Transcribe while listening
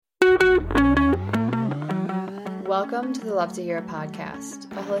Welcome to the Love to Hear podcast,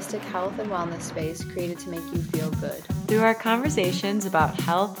 a holistic health and wellness space created to make you feel good. Through our conversations about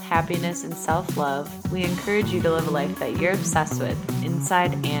health, happiness, and self-love, we encourage you to live a life that you're obsessed with,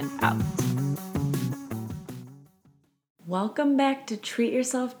 inside and out. Welcome back to Treat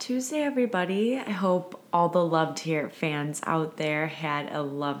Yourself Tuesday, everybody. I hope all the Love to Hear fans out there had a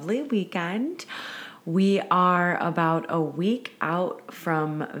lovely weekend. We are about a week out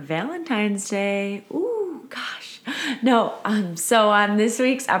from Valentine's Day. Ooh, gosh. No, so on this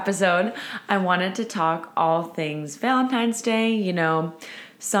week's episode, I wanted to talk all things Valentine's Day. You know,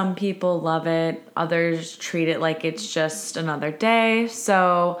 some people love it, others treat it like it's just another day.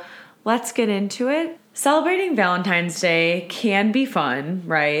 So let's get into it. Celebrating Valentine's Day can be fun,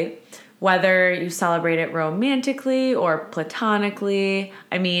 right? Whether you celebrate it romantically or platonically.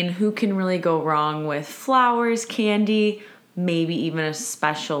 I mean, who can really go wrong with flowers, candy, maybe even a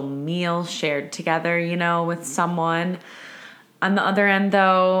special meal shared together, with someone. On the other end,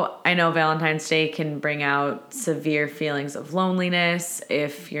 though, I know Valentine's Day can bring out severe feelings of loneliness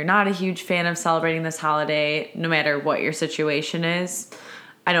if you're not a huge fan of celebrating this holiday, no matter what your situation is.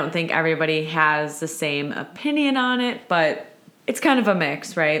 I don't think everybody has the same opinion on it, but it's kind of a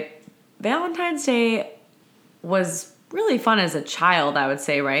mix, right? Valentine's Day was really fun as a child, I would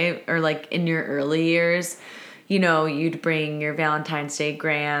say, right? Or like in your early years. You'd bring your Valentine's Day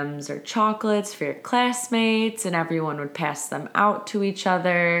grams or chocolates for your classmates, and everyone would pass them out to each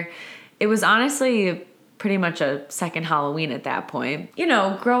other. It was honestly pretty much a second Halloween at that point.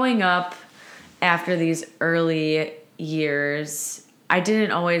 Growing up after these early years, I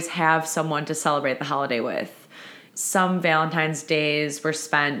didn't always have someone to celebrate the holiday with. Some Valentine's days were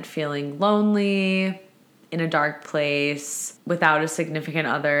spent feeling lonely, in a dark place, without a significant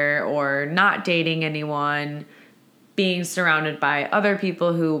other, or not dating anyone, being surrounded by other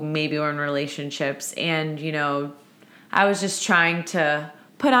people who maybe were in relationships. And, I was just trying to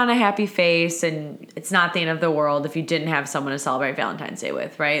put on a happy face, and it's not the end of the world if you didn't have someone to celebrate Valentine's Day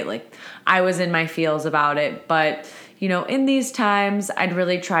with, right? Like, I was in my feels about it, but in these times, I'd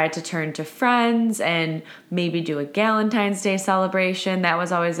really try to turn to friends and maybe do a Galentine's Day celebration. That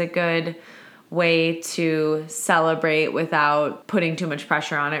was always a good way to celebrate without putting too much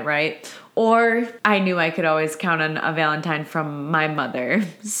pressure on it, right? Or I knew I could always count on a Valentine from my mother.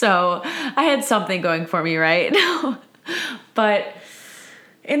 So I had something going for me, right? But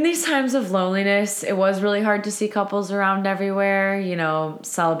in these times of loneliness, it was really hard to see couples around everywhere,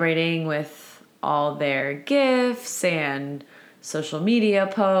 celebrating with all their gifts and social media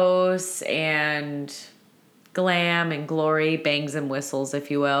posts and glam and glory, bangs and whistles,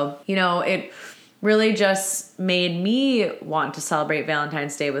 if you will. It really just made me want to celebrate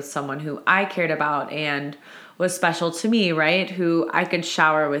Valentine's Day with someone who I cared about and was special to me, right? Who I could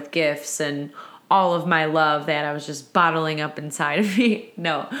shower with gifts and all of my love that I was just bottling up inside of me.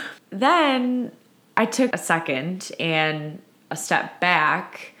 No. Then I took a second and a step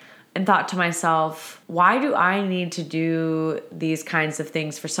back and thought to myself, why do I need to do these kinds of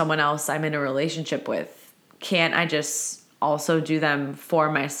things for someone else I'm in a relationship with? Can't I just also do them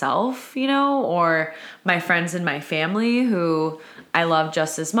for myself, or my friends and my family who I love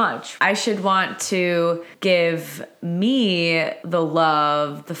just as much? I should want to give me the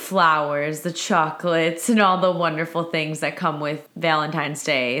love, the flowers, the chocolates, and all the wonderful things that come with Valentine's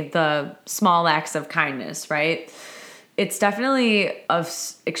Day, the small acts of kindness, right? It's definitely an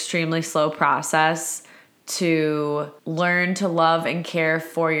extremely slow process to learn to love and care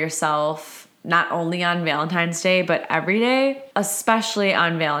for yourself, not only on Valentine's Day, but every day, especially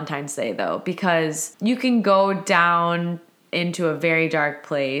on Valentine's Day, though, because you can go down into a very dark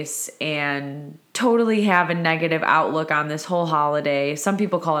place and totally have a negative outlook on this whole holiday. Some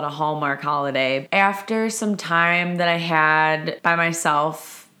people call it a Hallmark holiday. After some time that I had by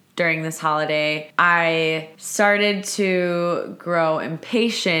myself during this holiday, I started to grow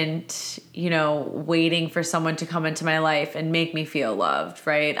impatient, waiting for someone to come into my life and make me feel loved,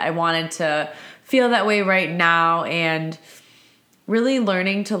 right? I wanted to feel that way right now, and really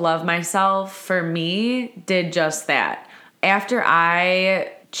learning to love myself for me did just that. After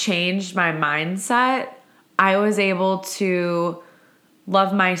I changed my mindset, I was able to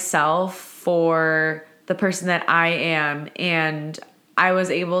love myself for the person that I am, and I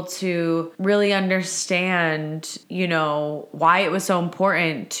was able to really understand, why it was so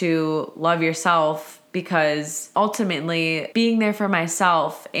important to love yourself, because ultimately being there for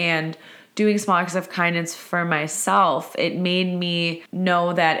myself and doing small acts of kindness for myself, it made me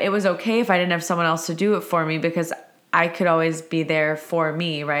know that it was okay if I didn't have someone else to do it for me, because I could always be there for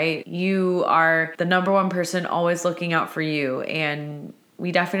me, right? You are the number one person always looking out for you, and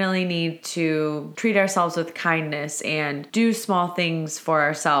we definitely need to treat ourselves with kindness and do small things for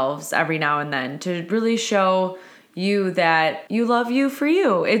ourselves every now and then to really show you that you love you for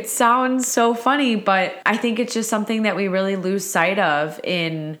you. It sounds so funny, but I think it's just something that we really lose sight of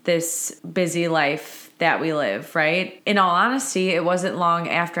in this busy life that we live, right? In all honesty, it wasn't long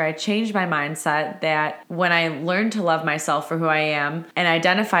after I changed my mindset that when I learned to love myself for who I am and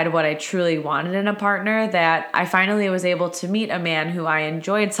identified what I truly wanted in a partner, that I finally was able to meet a man who I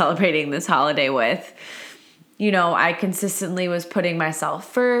enjoyed celebrating this holiday with. I consistently was putting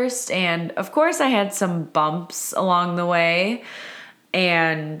myself first. And of course, I had some bumps along the way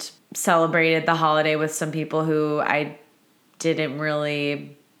and celebrated the holiday with some people who I didn't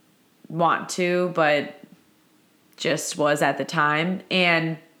really want to, but just was at the time.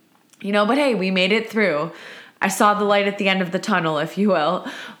 And, but hey, we made it through. I saw the light at the end of the tunnel, if you will.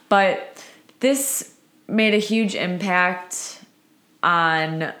 But this made a huge impact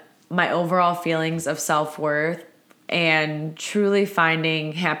on my overall feelings of self-worth and truly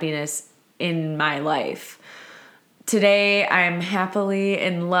finding happiness in my life. Today, I'm happily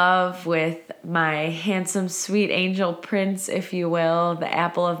in love with my handsome, sweet angel prince, if you will, the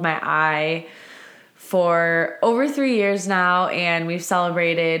apple of my eye, for over 3 years now, and we've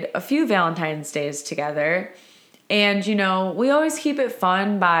celebrated a few Valentine's Days together. And, we always keep it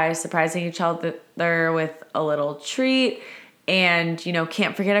fun by surprising each other with a little treat. And,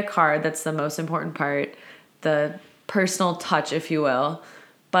 can't forget a card. That's the most important part, the personal touch, if you will.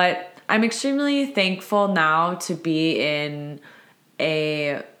 But I'm extremely thankful now to be in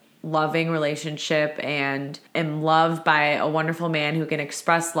a loving relationship and am loved by a wonderful man who can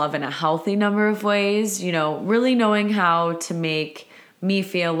express love in a healthy number of ways, really knowing how to make me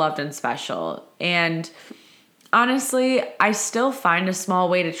feel loved and special. And honestly, I still find a small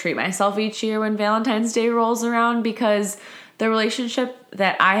way to treat myself each year when Valentine's Day rolls around, because the relationship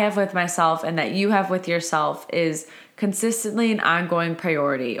that I have with myself and that you have with yourself is consistently an ongoing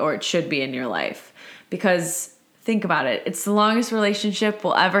priority, or it should be in your life. Because think about it, it's the longest relationship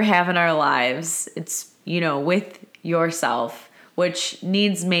we'll ever have in our lives. It's, with yourself, which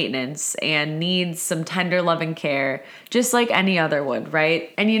needs maintenance and needs some tender loving care, just like any other would,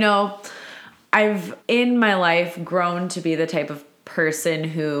 right? And I've in my life grown to be the type of person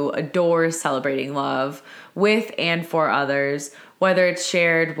who adores celebrating love with and for others, whether it's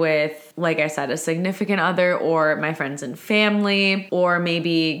shared with, like I said, a significant other or my friends and family, or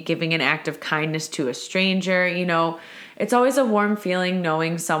maybe giving an act of kindness to a stranger. It's always a warm feeling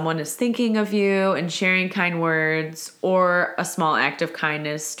knowing someone is thinking of you and sharing kind words or a small act of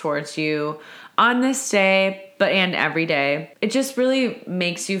kindness towards you on this day, and every day. It just really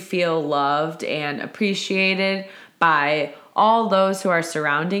makes you feel loved and appreciated by all those who are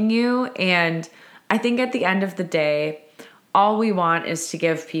surrounding you. And I think at the end of the day, all we want is to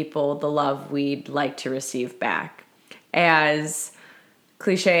give people the love we'd like to receive back. As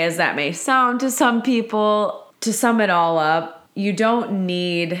cliche as that may sound to some people, to sum it all up, you don't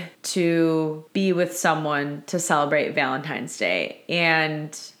need to be with someone to celebrate Valentine's Day.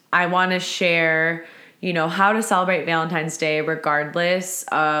 And I want to share, how to celebrate Valentine's Day regardless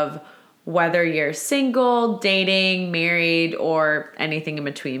of whether you're single, dating, married, or anything in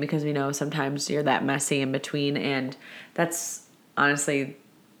between, because we know sometimes you're that messy in between, and that's honestly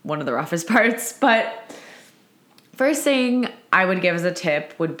one of the roughest parts. But first thing I would give as a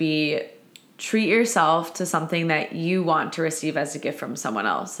tip would be treat yourself to something that you want to receive as a gift from someone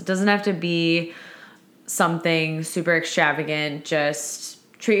else. It doesn't have to be something super extravagant. Just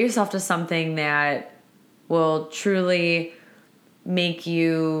treat yourself to something that will truly make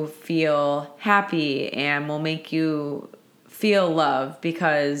you feel happy and will make you feel loved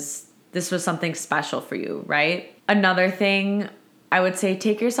because this was something special for you, right? Another thing, I would say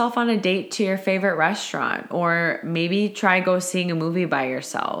take yourself on a date to your favorite restaurant, or maybe try go seeing a movie by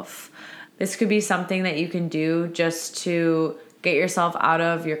yourself. This could be something that you can do just to get yourself out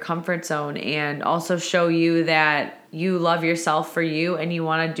of your comfort zone and also show you that you love yourself for you and you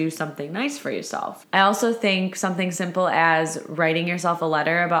want to do something nice for yourself. I also think something simple as writing yourself a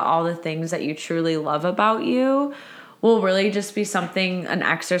letter about all the things that you truly love about you will really just be something, an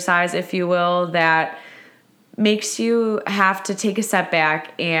exercise, if you will, that makes you have to take a step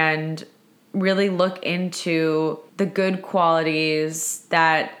back and really look into the good qualities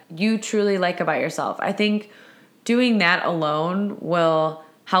that you truly like about yourself. I think doing that alone will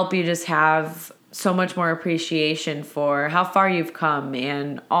help you just have so much more appreciation for how far you've come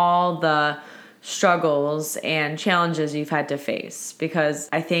and all the struggles and challenges you've had to face, because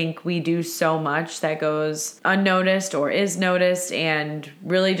I think we do so much that goes unnoticed or is noticed, and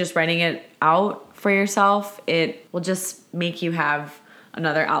really just writing it out for yourself, it will just make you have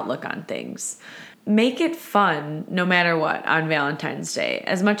another outlook on things. Make it fun no matter what on Valentine's Day,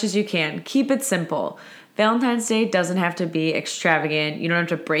 as much as you can. Keep it simple. Valentine's Day doesn't have to be extravagant. You don't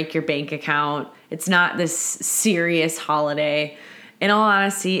have to break your bank account. It's not this serious holiday. In all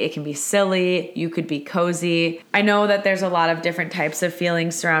honesty, it can be silly. You could be cozy. I know that there's a lot of different types of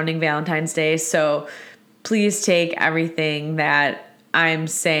feelings surrounding Valentine's Day, so please take everything that I'm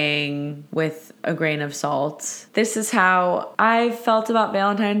saying with a grain of salt. This is how I felt about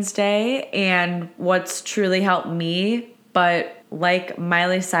Valentine's Day and what's truly helped me. But like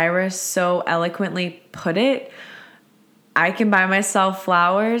Miley Cyrus so eloquently put it, I can buy myself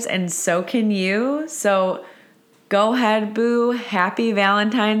flowers and so can you. So go ahead, boo. Happy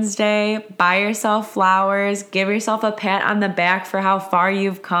Valentine's Day. Buy yourself flowers. Give yourself a pat on the back for how far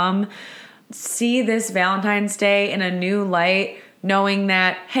you've come. See this Valentine's Day in a new light, knowing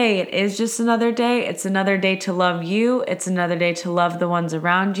that, hey, it is just another day. It's another day to love you. It's another day to love the ones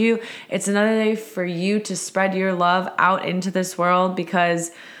around you. It's another day for you to spread your love out into this world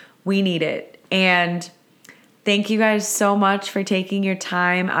because we need it. And thank you guys so much for taking your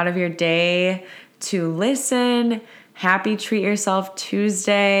time out of your day to listen. Happy Treat Yourself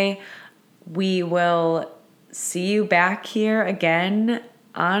Tuesday. We will see you back here again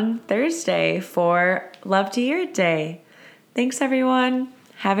on Thursday for Love to Hear It Day. Thanks, everyone.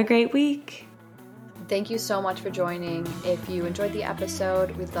 Have a great week. Thank you so much for joining. If you enjoyed the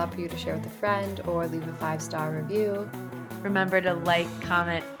episode, we'd love for you to share with a friend or leave a 5-star review. Remember to like,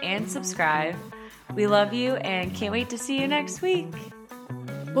 comment, and subscribe. We love you and can't wait to see you next week.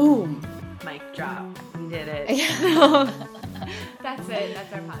 Boom. Mic drop. We did it. Yeah. That's it.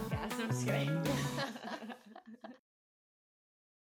 That's our podcast. I'm just kidding.